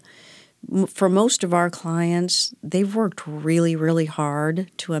with. For most of our clients, they've worked really, really hard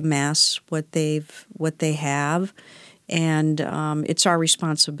to amass what they have, and it's our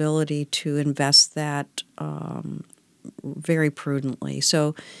responsibility to invest that very prudently.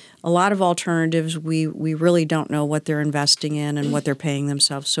 So a lot of alternatives, we really don't know what they're investing in and what they're paying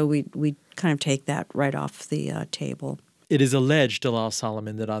themselves, so we kind of take that right off the table. It is alleged, Dalal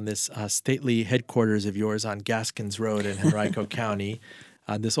Salomon, that on this stately headquarters of yours on Gaskins Road in Henrico County,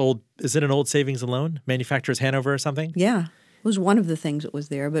 is it an old savings and loan? Manufacturers Hanover or something? Yeah. It was one of the things that was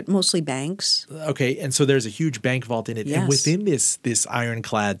there, but mostly banks. Okay, and so there's a huge bank vault in it. Yes. And within this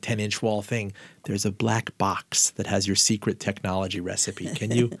ironclad 10-inch wall thing, there's a black box that has your secret technology recipe.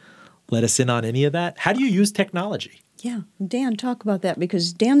 Can you let us in on any of that? How do you use technology? Yeah. Dan, talk about that,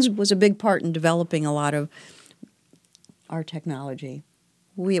 because Dan was a big part in developing a lot of our technology.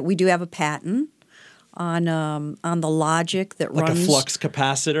 We do have a patent on the logic that like runs a flux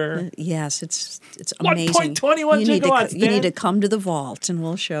capacitor. Yes, it's amazing. 1.21 gigawatts. You need to come to the vault, and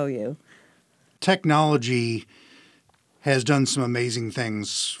we'll show you. Technology has done some amazing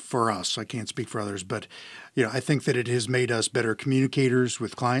things for us. I can't speak for others, but I think that it has made us better communicators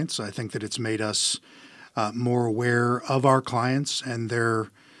with clients. I think that it's made us more aware of our clients and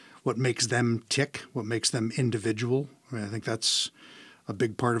what makes them tick, what makes them individual. I think that's a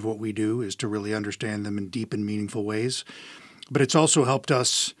big part of what we do, is to really understand them in deep and meaningful ways. But it's also helped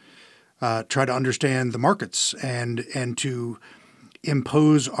us try to understand the markets and to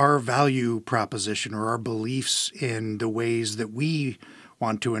impose our value proposition or our beliefs in the ways that we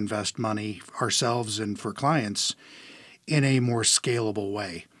want to invest money ourselves and for clients in a more scalable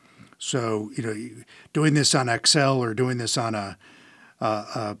way. So, doing this on Excel or doing this on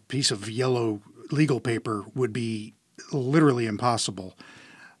a piece of yellow legal paper would be literally impossible.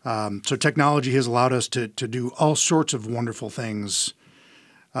 So technology has allowed us to do all sorts of wonderful things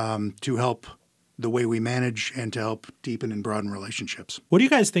to help the way we manage and to help deepen and broaden relationships. What do you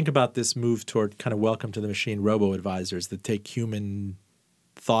guys think about this move toward kind of welcome to the machine robo-advisors that take human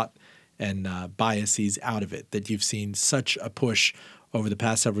thought and biases out of it, that you've seen such a push over the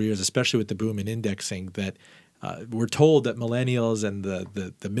past several years, especially with the boom in indexing, that we're told that millennials and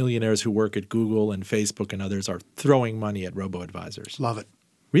the millionaires who work at Google and Facebook and others are throwing money at robo-advisors? Love it.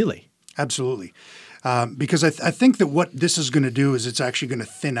 Really? Absolutely. Because I think that what this is going to do is it's actually going to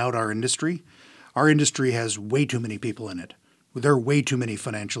thin out our industry. Our industry has way too many people in it. There are way too many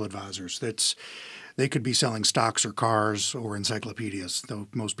financial advisors. They could be selling stocks or cars or encyclopedias, though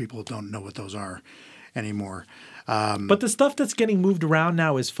most people don't know what those are anymore. But the stuff that's getting moved around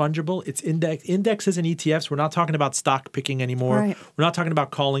now is fungible. It's indexes and ETFs. We're not talking about stock picking anymore. Right. We're not talking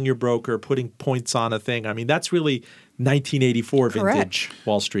about calling your broker, putting points on a thing. I mean, that's really 1984 vintage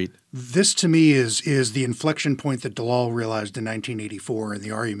Wall Street. This to me is the inflection point that Dalal realized in 1984 and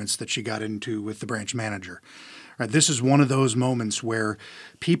the arguments that she got into with the branch manager. Right, this is one of those moments where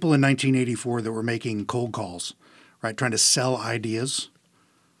people in 1984 that were making cold calls, right, trying to sell ideas,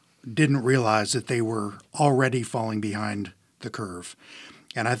 didn't realize that they were already falling behind the curve.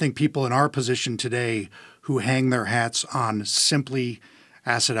 And I think people in our position today who hang their hats on simply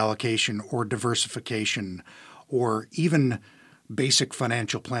asset allocation or diversification or even basic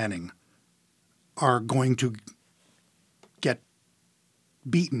financial planning are going to get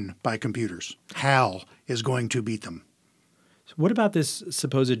beaten by computers. HAL is going to beat them. What about this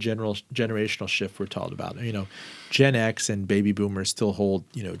supposed generational shift we're told about? You know, Gen X and baby boomers still hold,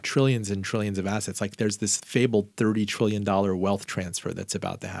 trillions and trillions of assets. Like there's this fabled $30 trillion wealth transfer that's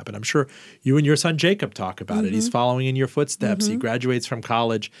about to happen. I'm sure you and your son Jacob talk about it. He's following in your footsteps. He graduates from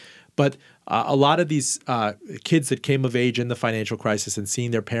college. But a lot of these kids that came of age in the financial crisis and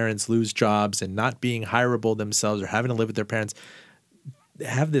seeing their parents lose jobs and not being hireable themselves or having to live with their parents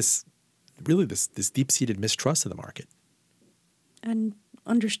have this deep-seated mistrust of the market. And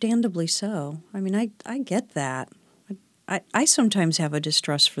understandably so. I mean, I get that. I sometimes have a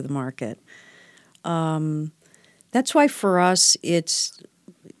distrust for the market. That's why for us it's,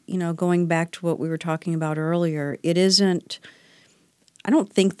 going back to what we were talking about earlier, it isn't – I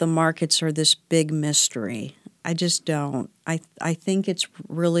don't think the markets are this big mystery. I just don't. I think it's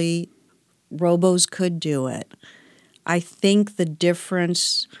really – robos could do it. I think the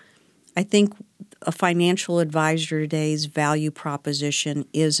difference – I think – a financial advisor today's value proposition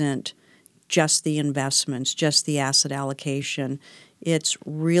isn't just the investments, just the asset allocation. It's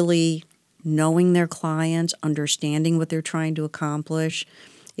really knowing their clients, understanding what they're trying to accomplish.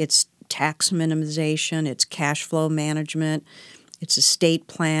 It's tax minimization, it's cash flow management, it's estate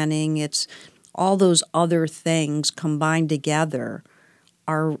planning, it's all those other things combined together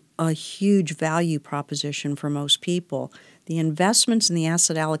are a huge value proposition for most people. The investments and the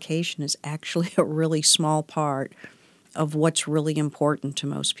asset allocation is actually a really small part of what's really important to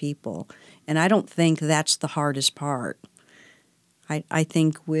most people. And I don't think that's the hardest part. I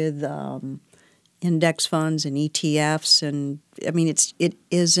think with index funds and ETFs it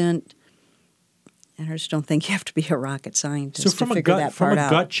isn't – I just don't think you have to be a rocket scientist to figure that part out.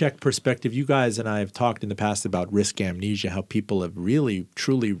 From a gut check perspective, you guys and I have talked in the past about risk amnesia, how people have really,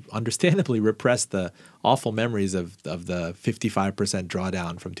 truly, understandably repressed the awful memories of the 55%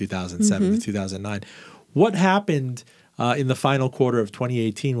 drawdown from 2007 to 2009. What happened in the final quarter of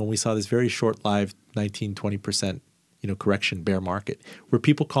 2018 when we saw this very short-lived 19-20% correction bear market? Were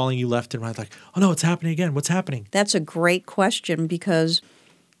people calling you left and right like, oh, no, it's happening again. What's happening? That's a great question because –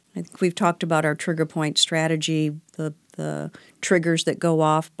 I think we've talked about our trigger point strategy, the triggers that go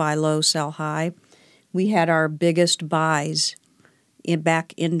off, buy low, sell high. We had our biggest buys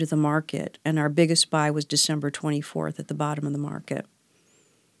back into the market, and our biggest buy was December 24th at the bottom of the market.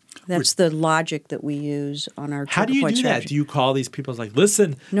 That's the logic that we use on our trigger point strategy. How do you do that? Do you call these people like,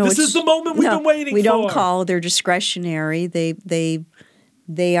 listen, this is the moment we've been waiting for? We don't call. They're discretionary.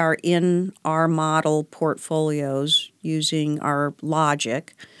 They are in our model portfolios using our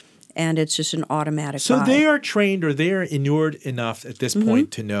logic, and it's just an automatic buy. So they are trained or they are inured enough at this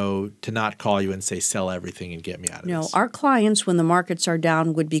point to know to not call you and say, sell everything and get me out of this. No, our clients, when the markets are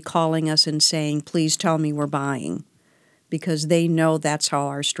down, would be calling us and saying, please tell me we're buying, because they know that's how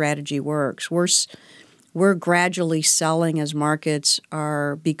our strategy works. We're gradually selling as markets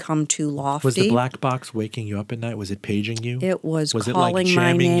become too lofty. Was the black box waking you up at night? Was it paging you? It was calling like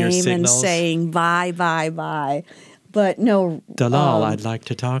my name and signals? saying, buy, buy, buy. But no. Dalal, I'd like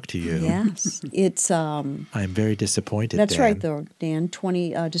to talk to you. Yes. It's I'm very disappointed, That's Dan. right, though, Dan.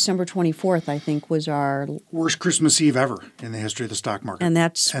 December 24th, I think, was our worst Christmas Eve ever in the history of the stock market. And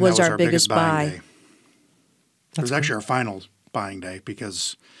that was our biggest buy. Day. It was actually our final buying day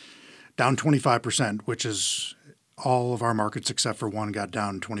because down 25%, which is all of our markets except for one got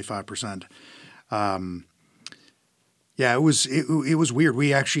down 25%. Yeah, it was weird.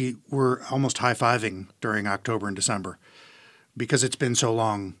 We actually were almost high-fiving during October and December because it's been so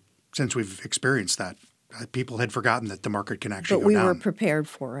long since we've experienced that. People had forgotten that the market can actually go down. But we were prepared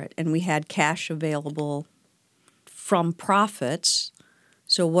for it, and we had cash available from profits.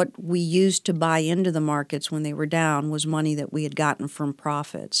 So what we used to buy into the markets when they were down was money that we had gotten from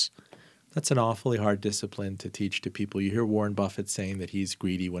profits. That's an awfully hard discipline to teach to people. You hear Warren Buffett saying that he's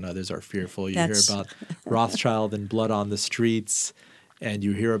greedy when others are fearful. You hear about Rothschild and blood on the streets. And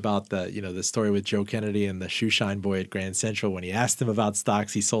you hear about the story with Joe Kennedy and the shoe shine boy at Grand Central. When he asked him about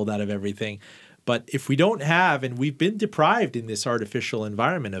stocks, he sold out of everything. But if we don't have, and we've been deprived in this artificial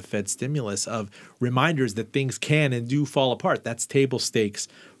environment of Fed stimulus, of reminders that things can and do fall apart, that's table stakes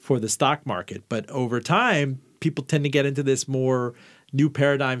for the stock market. But over time, people tend to get into this more new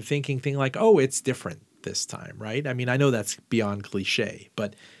paradigm thinking thing like, oh, it's different this time, right? I mean, I know that's beyond cliche,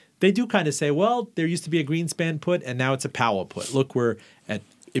 but they do kind of say, well, there used to be a Greenspan put and now it's a Powell put. Look, we're at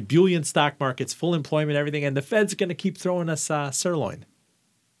ebullient stock markets, full employment, everything, and the Fed's going to keep throwing us sirloin.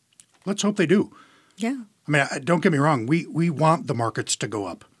 Let's hope they do. Yeah. I mean, don't get me wrong. We want the markets to go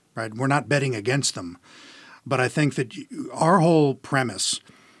up, right? We're not betting against them. But I think that our whole premise,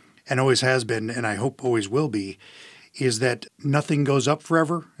 and always has been, and I hope always will be, is that nothing goes up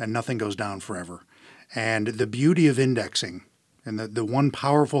forever and nothing goes down forever. And the beauty of indexing, and the one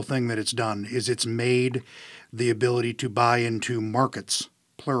powerful thing that it's done, is it's made the ability to buy into markets,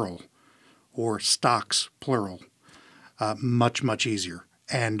 plural, or stocks, plural, much, much easier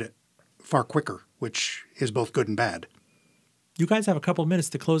and far quicker, which is both good and bad. You guys have a couple of minutes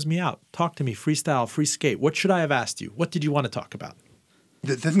to close me out. Talk to me, freestyle, free skate. What should I have asked you? What did you want to talk about?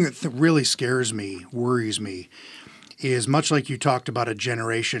 The thing that really scares me, worries me, is much like you talked about a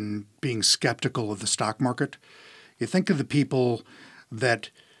generation being skeptical of the stock market. You think of the people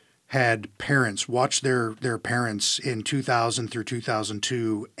that had parents, watch their parents in 2000 through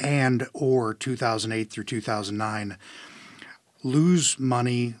 2002 and or 2008 through 2009 lose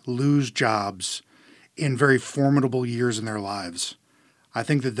money, lose jobs in very formidable years in their lives. I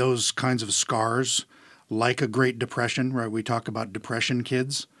think that those kinds of scars, like a Great Depression, right? We talk about depression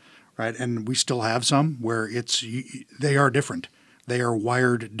kids, right? And we still have some where they are different. They are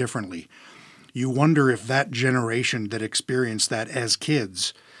wired differently. You wonder if that generation that experienced that as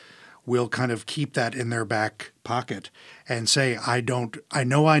kids will kind of keep that in their back pocket and say, I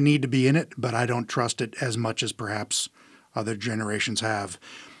know I need to be in it, but I don't trust it as much as perhaps other generations have.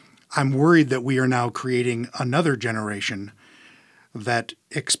 I'm worried that we are now creating another generation that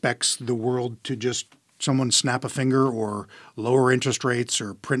expects the world to just someone snap a finger or lower interest rates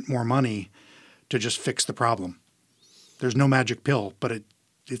or print more money to just fix the problem. There's no magic pill, but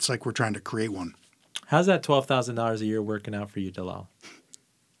it's like we're trying to create one. How's that $12,000 a year working out for you, Dalal?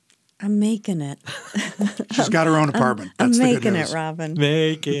 I'm making it. She's got her own apartment. I'm That's the good making news. it, Robin.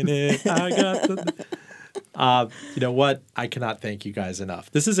 Making it. I got the... you know what? I cannot thank you guys enough.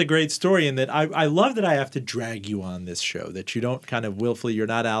 This is a great story in that I love that I have to drag you on this show, that you don't kind of willfully, you're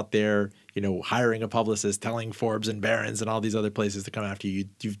not out there, hiring a publicist, telling Forbes and Barron's and all these other places to come after you.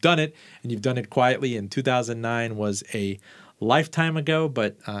 You've done it, and you've done it quietly. And 2009 was a lifetime ago,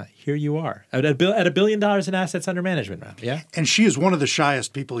 but here you are at $1 billion in assets under management, Rob. Yeah. And she is one of the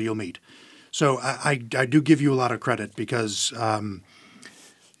shyest people you'll meet. So I do give you a lot of credit because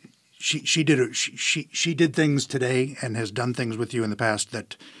she did things today and has done things with you in the past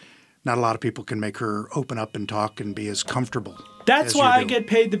that not a lot of people can make her open up and talk and be as comfortable. That's why I get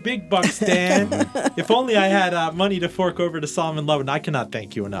paid the big bucks, Dan. If only I had money to fork over to Salomon Ludwin. I cannot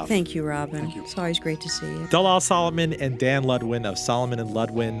thank you enough. Thank you, Robin. Thank you. It's always great to see you. Dalal Salomon and Dan Ludwin of Salomon &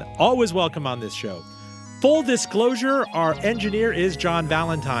 Ludwin, always welcome on this show. Full disclosure, our engineer is John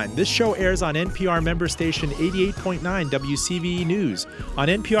Valentine. This show airs on NPR member station 88.9 WCVE News, on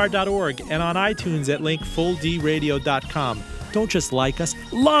NPR.org, and on iTunes at link fulldradio.com. Don't just like us,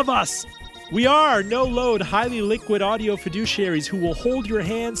 love us! We are no-load, highly liquid audio fiduciaries who will hold your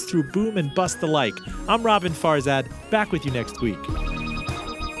hands through boom and bust alike. I'm Robin Farzad, back with you next week.